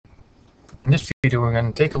In this video, we're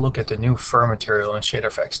going to take a look at the new fur material in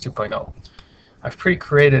ShaderFX 2.0. I've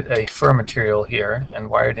pre-created a fur material here and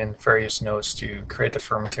wired in various nodes to create the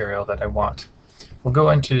fur material that I want. We'll go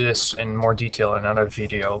into this in more detail in another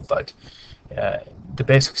video, but the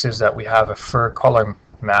basics is that we have a fur color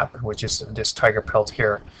map, which is this tiger pelt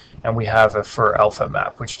here, and we have a fur alpha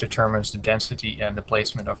map, which determines the density and the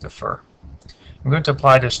placement of the fur. I'm going to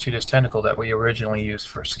apply this to this tentacle that we originally used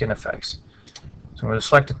for skin effects. So I'm going to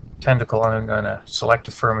select the tentacle and I'm going to select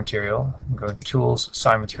the fur material. I'm going to Tools,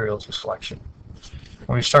 Assign Material to Selection.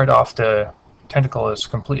 When we start off, the tentacle is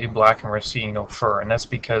completely black and we're seeing no fur, and that's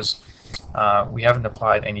because we haven't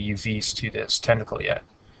applied any UVs to this tentacle yet.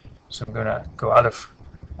 So I'm going to go out of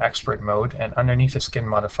expert mode, and underneath the skin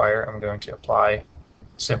modifier I'm going to apply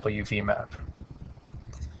simple UV map.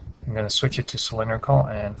 I'm going to switch it to cylindrical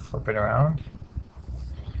and flip it around.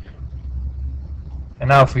 And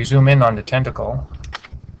now if we zoom in on the tentacle,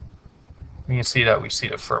 we can see that we see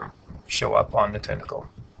the fur show up on the tentacle.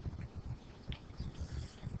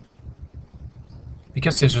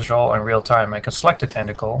 Because this is all in real time, I can select the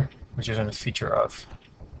tentacle, which is in the feature of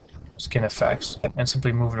skin effects, and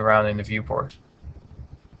simply move it around in the viewport.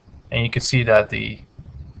 And you can see that the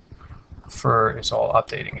fur is all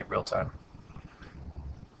updating in real time.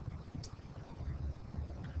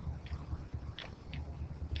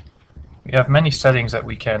 We have many settings that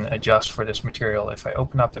we can adjust for this material. If I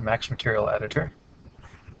open up the Max Material Editor,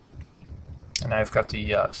 and I've got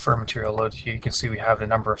the fur material loaded here, you can see we have a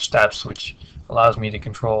number of steps which allows me to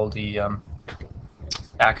control the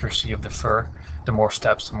accuracy of the fur. The more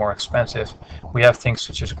steps, the more expensive. We have things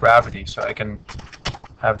such as gravity, so I can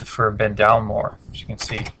have the fur bend down more, as you can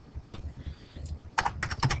see.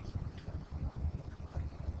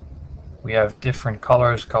 We have different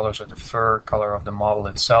colors of the fur, color of the model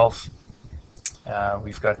itself.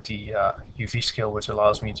 We've got the UV scale, which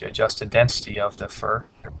allows me to adjust the density of the fur.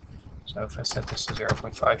 So if I set this to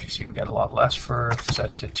 0.5, you see we get a lot less fur. If I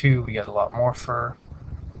set to 2, we get a lot more fur.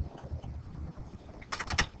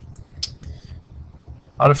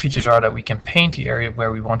 Other features are that we can paint the area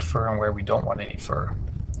where we want fur and where we don't want any fur.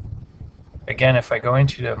 Again, if I go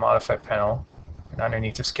into the Modify panel, and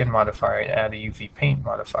underneath the Skin modifier, I add a UV Paint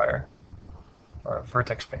modifier, or a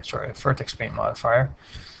Vertex Paint modifier.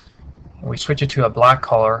 We switch it to a black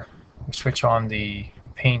color. We switch on the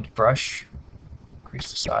paint brush,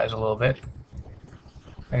 increase the size a little bit.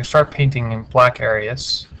 I can start painting in black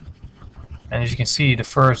areas, and as you can see, the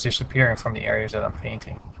fur is disappearing from the areas that I'm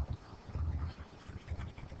painting.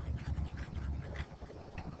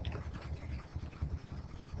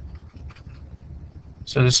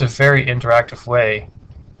 So this is a very interactive way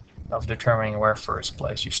of determining where fur is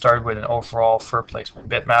placed. You start with an overall fur placement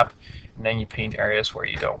bitmap, and then you paint areas where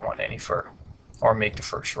you don't want any fur, or make the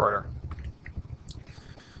fur shorter.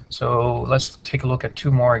 So let's take a look at 2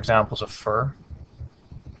 more examples of fur.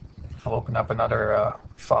 I'll open up another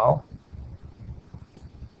file.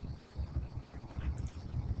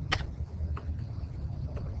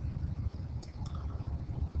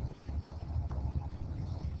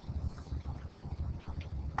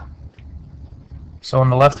 So on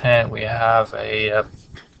the left hand, we have a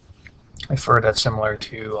fur that's similar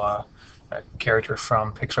to a character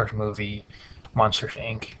from Pixar's movie Monsters,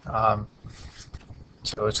 Inc.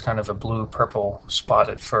 So it's kind of a blue-purple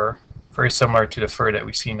spotted fur, very similar to the fur that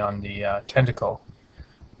we've seen on the tentacle.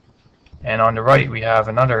 And on the right, we have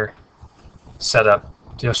another setup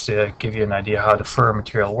just to give you an idea how the fur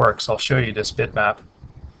material works. I'll show you this bitmap.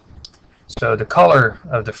 So the color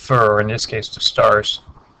of the fur, or in this case the stars,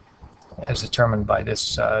 is determined by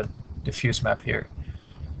this diffuse map here.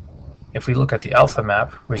 If we look at the alpha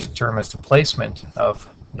map, which determines the placement of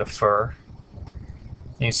the fur,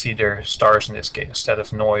 you see there are stars in this case instead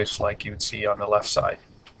of noise like you would see on the left side.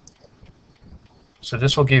 So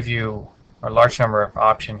this will give you a large number of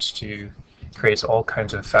options to create all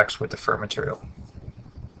kinds of effects with the fur material.